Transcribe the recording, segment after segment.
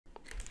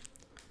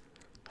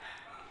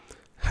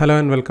Hello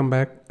and welcome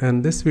back.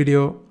 In this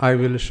video, I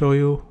will show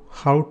you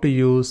how to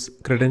use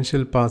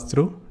credential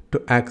pass-through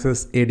to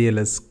access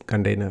ADLS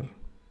container.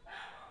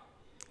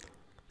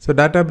 So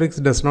Databricks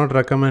does not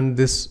recommend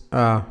this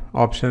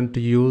option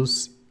to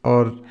use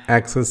or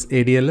access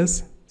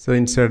ADLS. So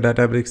instead,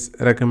 Databricks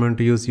recommend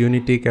to use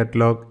Unity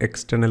Catalog,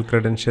 external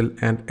credential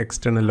and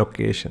external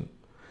location.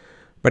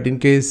 But in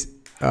case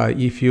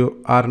if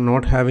you are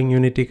not having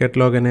Unity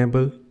Catalog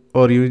enabled,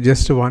 or you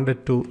just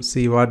wanted to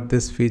see what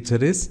this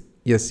feature is,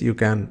 yes, you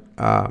can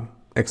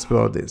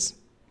explore this.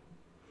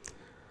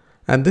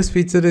 And this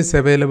feature is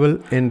available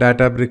in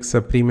Databricks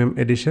Premium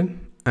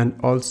Edition, and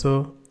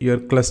also your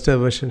cluster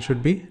version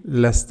should be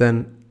less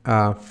than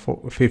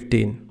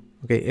 15.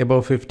 Okay,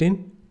 above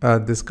 15,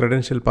 this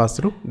credential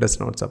pass-through does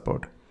not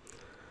support.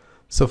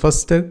 So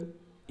first step,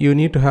 you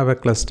need to have a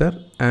cluster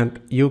and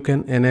you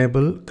can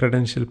enable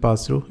credential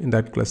pass-through in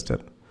that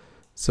cluster.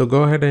 So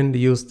go ahead and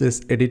use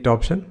this edit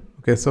option.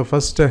 Okay, so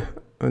first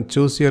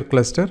choose your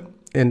cluster,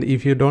 and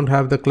if you don't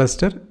have the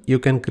cluster, you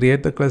can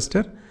create the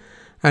cluster,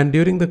 and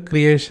during the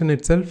creation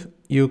itself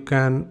you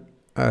can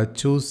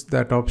choose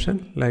that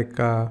option like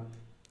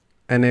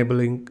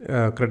enabling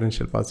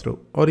credential pass-through,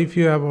 or if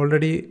you have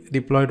already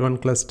deployed one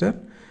cluster,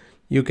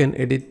 you can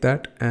edit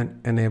that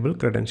and enable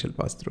credential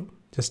pass-through.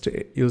 Just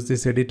use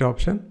this edit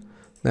option,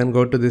 then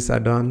go to this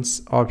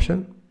advanced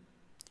option.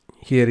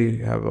 Here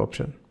you have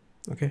option,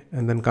 okay,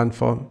 and then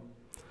confirm.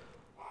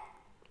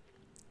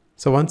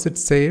 So once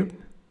it's saved,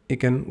 you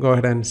can go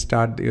ahead and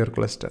start your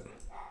cluster.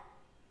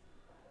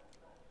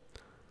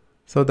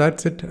 So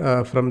that's it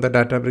from the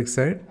Databricks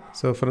side.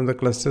 So from the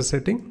cluster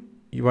setting,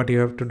 what you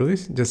have to do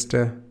is just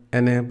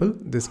enable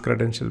this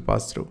credential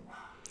pass-through.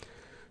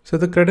 So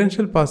the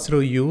credential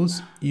pass-through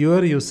use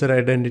your user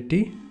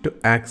identity to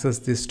access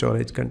this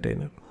storage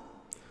container.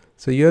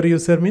 So your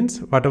user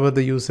means whatever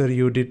the user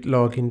you did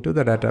log into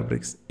the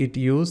Databricks, it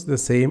use the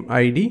same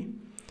ID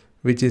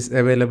which is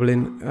available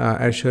in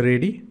Azure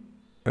AD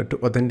to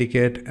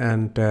authenticate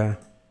and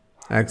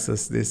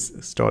access this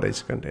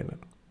storage container.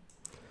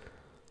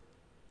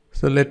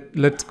 So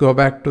let's go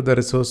back to the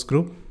resource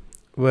group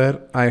where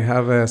I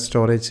have a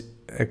storage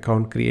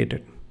account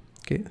created.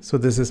 Okay, so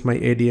this is my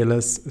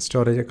ADLS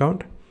storage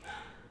account,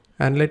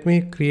 and let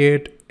me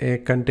create a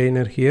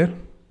container here.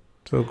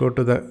 So go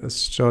to the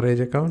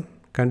storage account,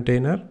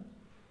 container,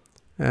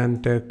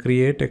 and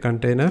create a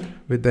container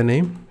with the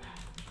name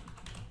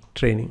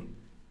training.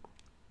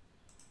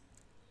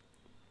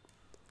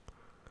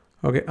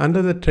 Okay,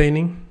 under the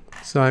training,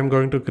 so I'm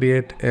going to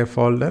create a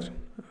folder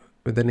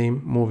with the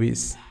name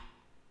movies.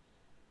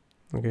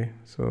 Okay,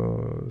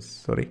 so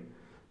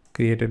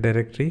create a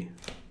directory,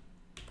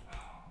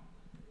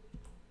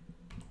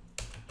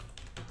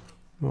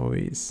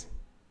 movies.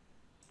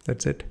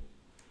 That's it.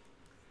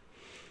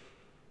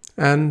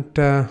 And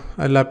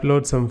I'll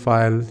upload some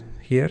files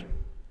here.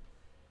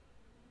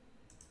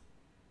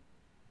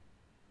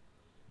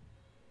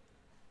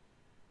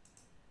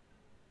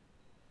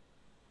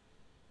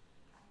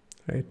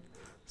 Right.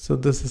 So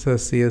this is a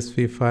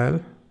CSV file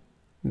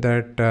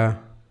that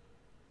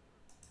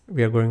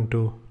we are going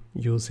to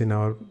use in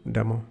our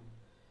demo.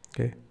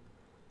 Okay.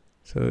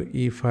 So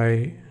you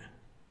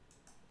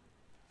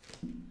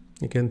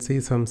can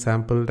see some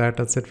sample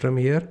data set from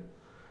here,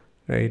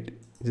 right?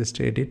 Just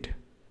edit.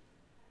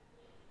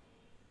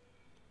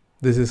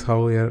 This is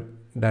how your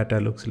data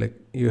looks like.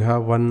 You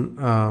have one,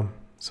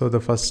 so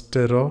the first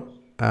row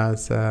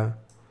as a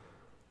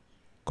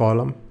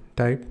column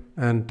type,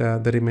 and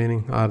the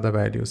remaining are the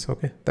values.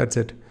 Okay, that's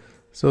it.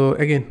 So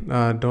again,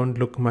 don't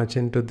look much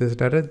into this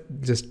data,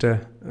 just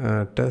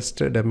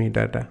test dummy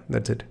data.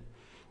 That's it.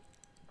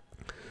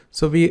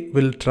 So we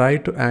will try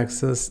to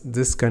access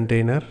this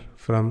container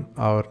from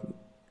our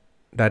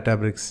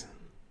Databricks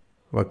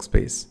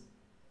workspace.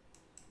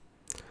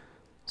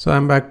 So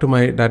I'm back to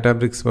my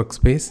Databricks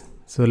workspace.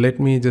 So let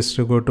me just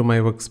go to my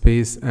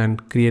workspace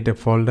and create a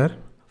folder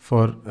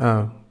for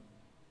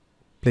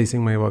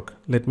placing my work.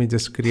 Let me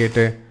just create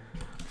a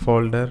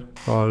folder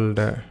called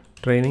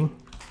training.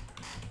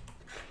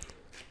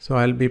 So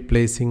I'll be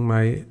placing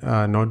my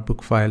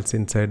notebook files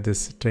inside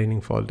this training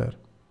folder.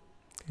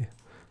 Okay.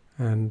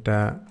 And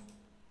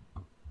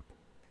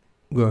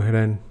go ahead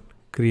and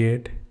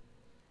create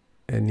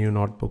a new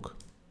notebook.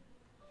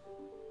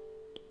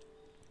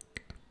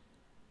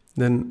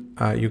 Then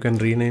you can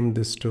rename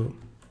this to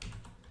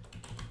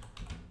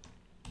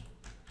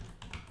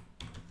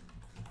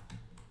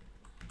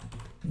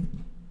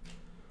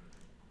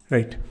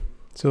right.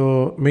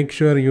 So make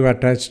sure you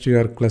attach to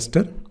your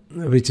cluster,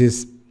 which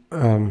is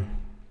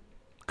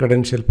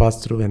credential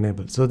pass-through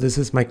enabled. So this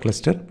is my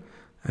cluster,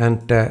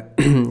 and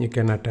you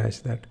can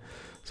attach that.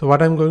 So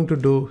what I'm going to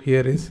do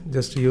here is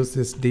just use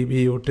this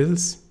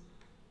dbutils.fs.ls.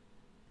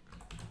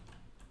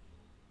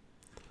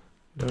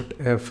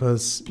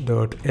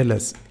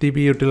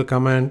 dbutil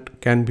command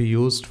can be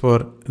used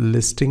for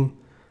listing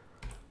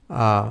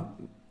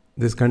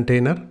this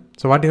container.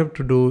 So what you have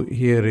to do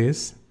here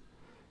is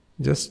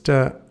just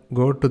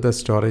go to the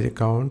storage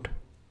account.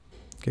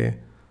 Okay,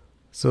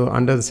 so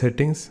under the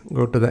settings,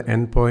 go to the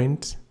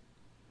endpoints,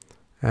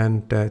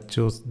 and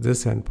choose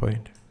this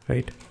endpoint,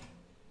 right?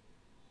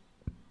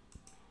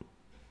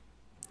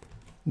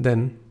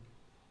 Then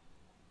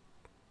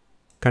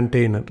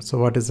container. So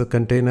what is the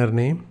container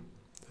name?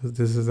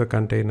 This is the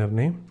container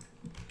name,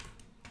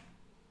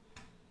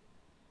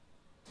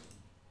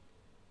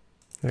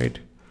 right?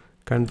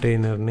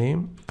 Container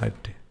name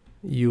at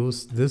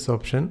use this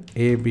option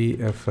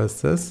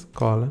abfss :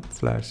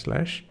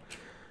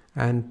 /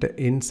 and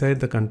inside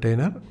the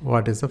container,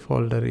 what is the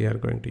folder we are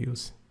going to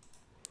use?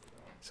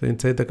 So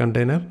inside the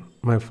container,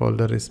 my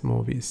folder is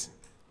movies.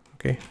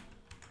 Okay.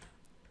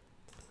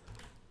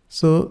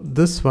 So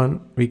this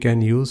one we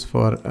can use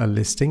for a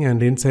listing,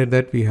 and inside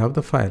that we have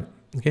the file.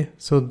 Okay.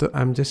 So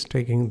I'm just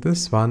taking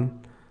this one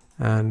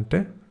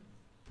and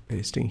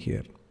pasting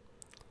here.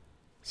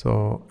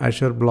 So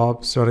Azure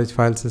Blob Storage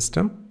File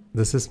System.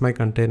 This is my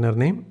container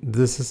name.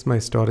 This is my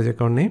storage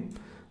account name,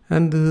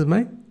 and this is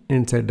my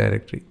inside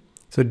directory.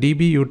 So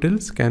DB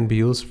utils can be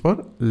used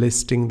for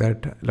listing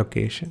that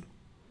location.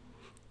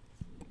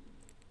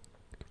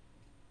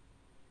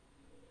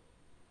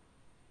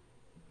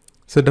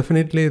 So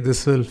definitely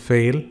this will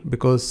fail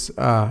because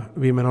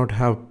we may not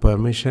have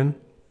permission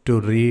to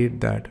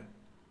read that.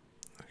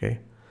 Okay.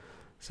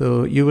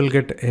 So you will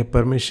get a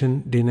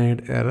permission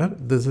denied error.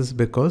 This is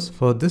because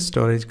for this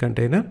storage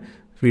container,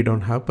 we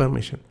don't have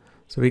permission.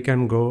 So we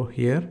can go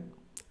here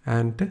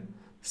and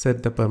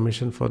set the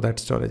permission for that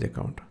storage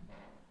account.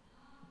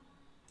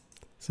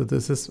 So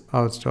this is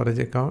our storage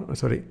account.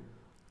 Sorry,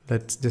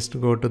 let's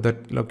just go to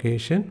that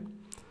location,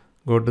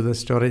 go to the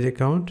storage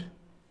account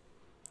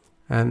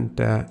and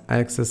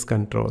access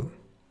control.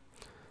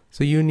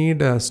 So you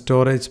need a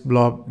storage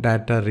blob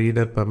data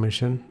reader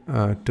permission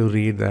to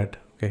read that.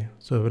 Okay,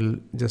 so we'll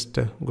just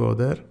go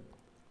there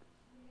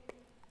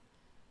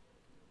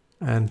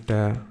and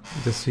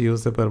just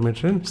use the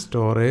permission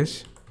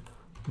storage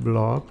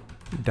blob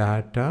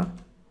data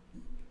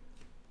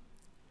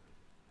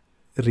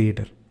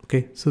reader.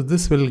 Okay, so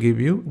this will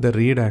give you the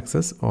read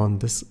access on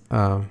this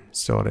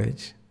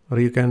storage, or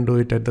you can do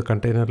it at the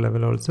container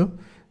level also.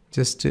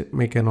 Just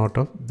make a note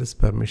of this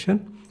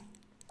permission,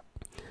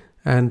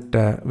 and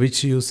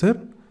which user.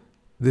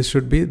 This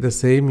should be the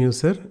same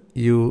user.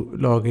 You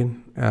log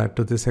in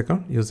to this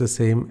account, use the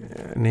same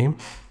name,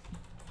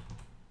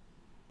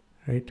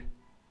 right?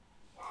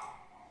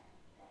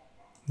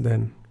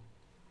 Then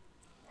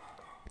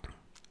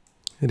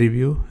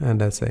review and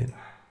assign.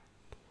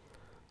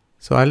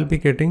 So I'll be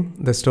getting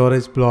the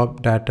storage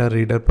blob data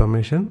reader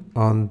permission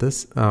on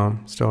this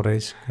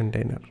storage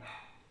container.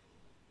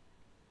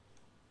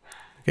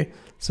 Okay,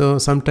 so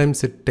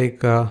sometimes it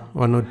take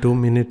 1 or 2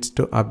 minutes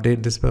to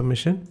update this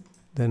permission.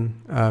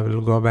 Then I will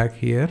go back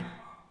here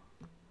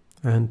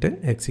and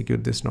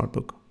execute this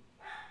notebook.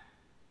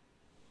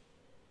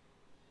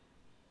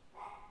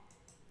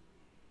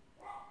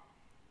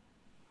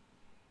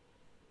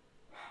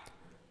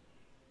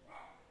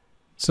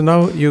 So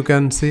now you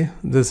can see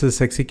this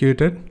is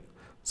executed.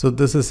 So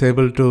this is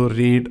able to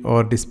read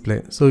or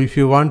display. So if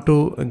you want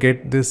to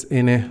get this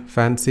in a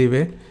fancy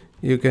way,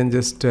 you can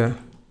just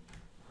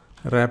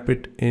wrap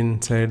it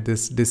inside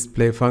this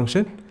display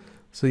function.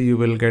 So you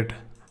will get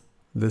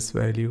this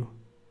value.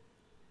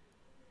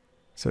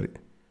 Sorry.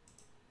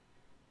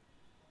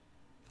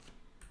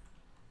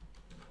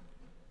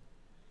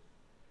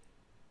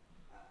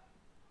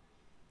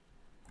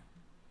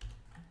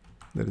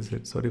 That is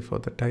it. Sorry for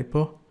the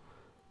typo.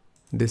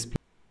 Display.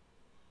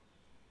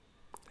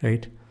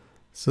 Right.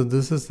 So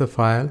this is the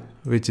file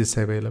which is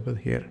available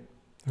here.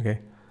 Okay.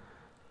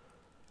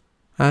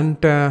 And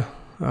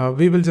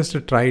we will just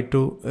try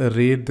to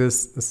read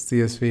this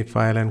CSV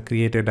file and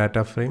create a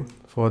data frame.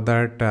 For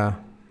that,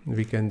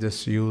 we can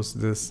just use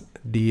this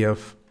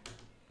df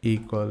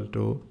equal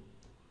to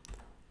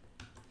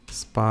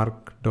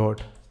spark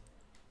dot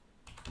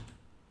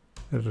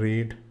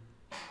read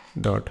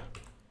dot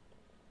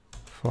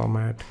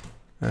format,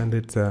 and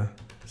it's a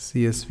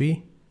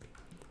CSV,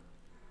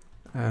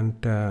 and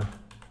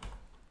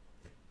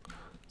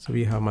so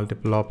we have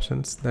multiple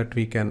options that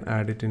we can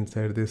add it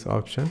inside this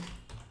option.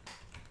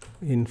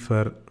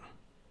 Infer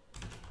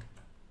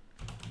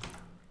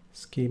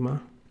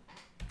schema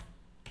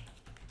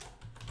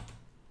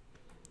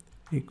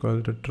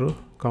equal to true,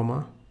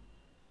 comma,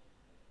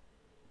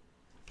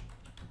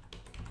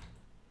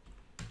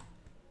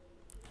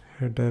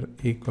 header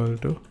equal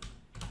to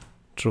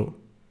true.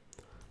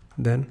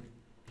 Then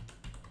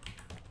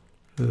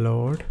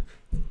load.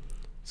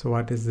 So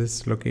what is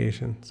this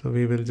location? So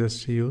we will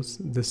just use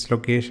this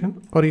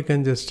location, or you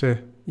can just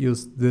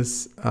use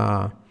this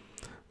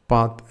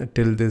path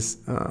till this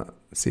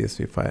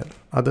CSV file.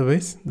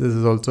 Otherwise, this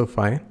is also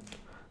fine,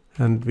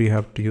 and we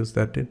have to use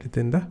that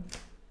within the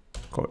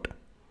code.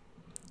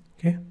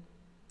 Okay.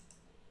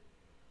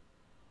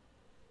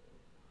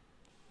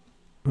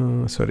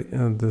 Sorry,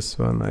 this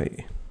one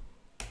I.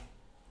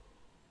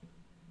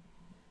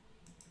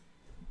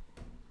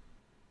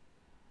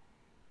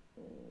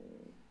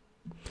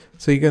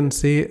 So you can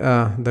see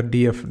the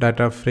df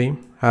data frame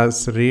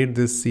has read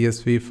this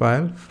CSV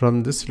file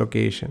from this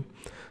location,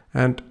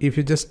 and if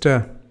you just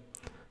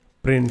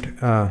print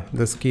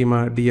the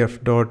schema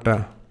df dot,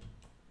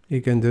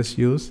 you can just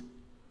use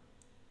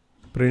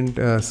print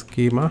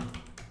schema.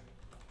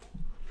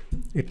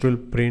 It will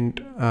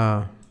print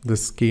the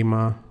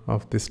schema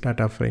of this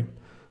data frame.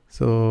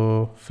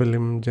 So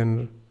film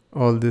general,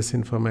 all this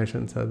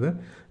informations are there.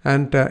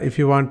 And if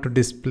you want to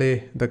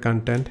display the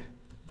content,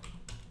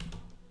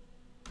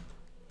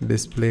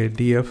 display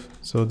df,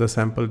 so the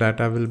sample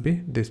data will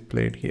be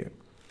displayed here.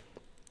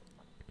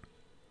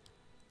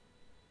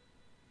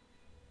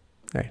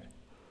 Right.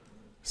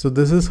 So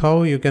this is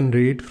how you can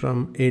read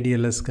from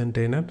ADLS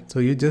container. So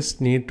you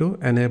just need to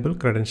enable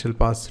credential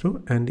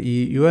pass-through and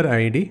your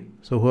ID.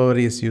 So whoever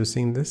is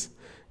using this,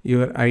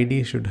 your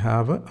ID should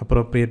have a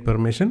appropriate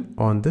permission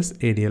on this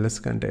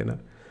ADLS container.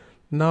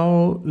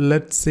 Now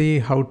let's see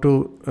how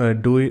to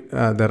do it,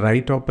 the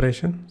write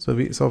operation.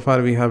 So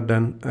far we have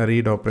done a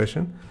read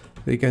operation.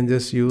 We can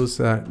just use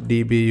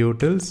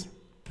dbutils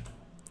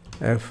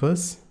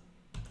fs.mkdir.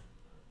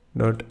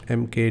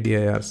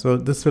 So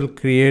this will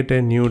create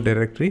a new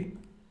directory.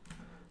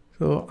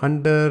 So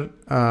under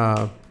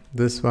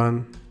this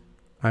one,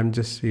 I'm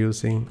just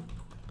using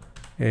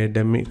a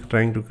dummy,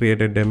 trying to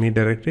create a dummy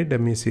directory,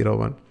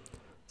 dummy01.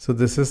 So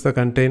this is the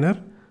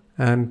container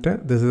and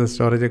this is a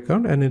storage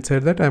account, and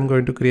inside that I'm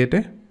going to create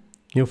a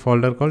new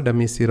folder called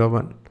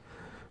dummy01.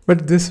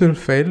 But this will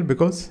fail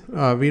because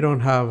we don't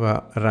have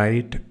a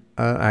write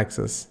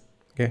access.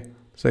 Okay,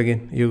 so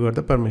again you got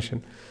the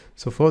permission.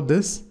 So for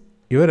this,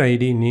 your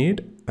ID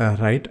need a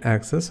write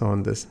access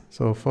on this.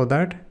 So for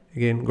that,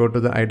 again go to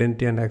the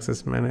identity and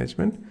access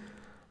management,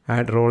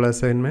 add role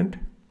assignment,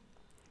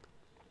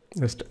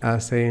 just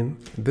assign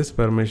this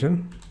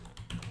permission,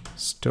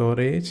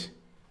 storage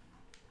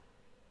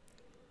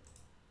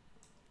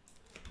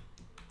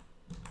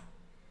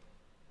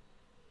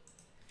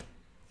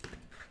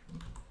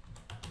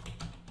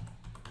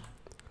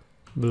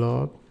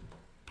block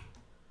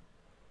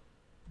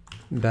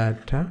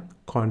data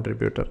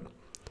contributor.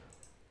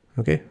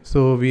 Okay,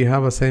 so we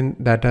have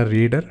assigned data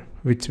reader,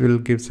 which will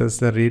gives us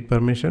the read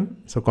permission.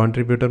 So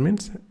contributor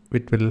means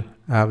it will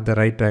have the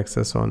write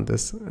access on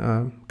this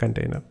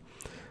container,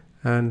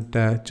 and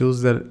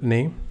choose the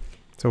name.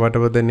 So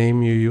whatever the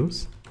name you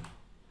use,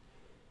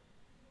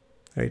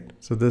 right?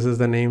 So this is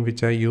the name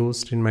which I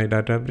used in my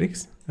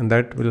Databricks, and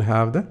that will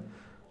have the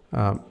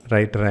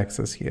writer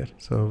access here.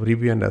 So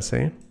review and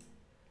assign.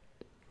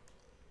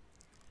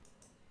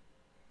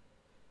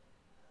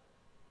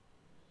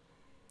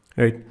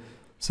 Right.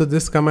 So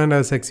this command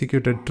has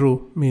executed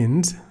true,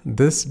 means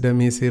this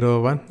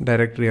dummy01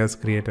 directory has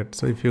created.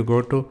 So if you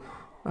go to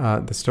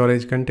the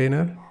storage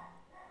container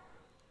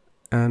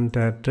and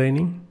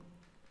training,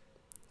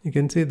 you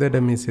can see the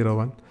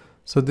dummy01.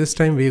 So this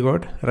time we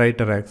got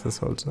writer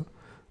access also.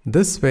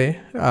 This way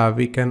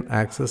we can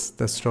access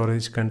the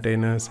storage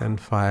containers and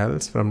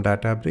files from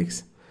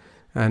Databricks,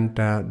 and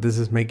this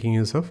is making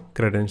use of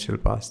credential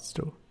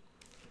pass-through.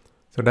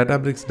 So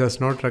Databricks does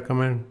not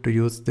recommend to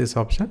use this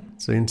option.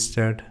 So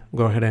instead,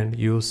 go ahead and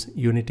use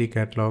Unity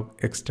Catalog,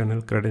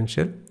 external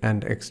credential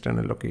and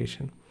external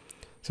location.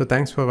 So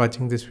thanks for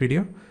watching this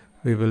video.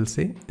 We will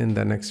see in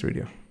the next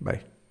video.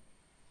 Bye.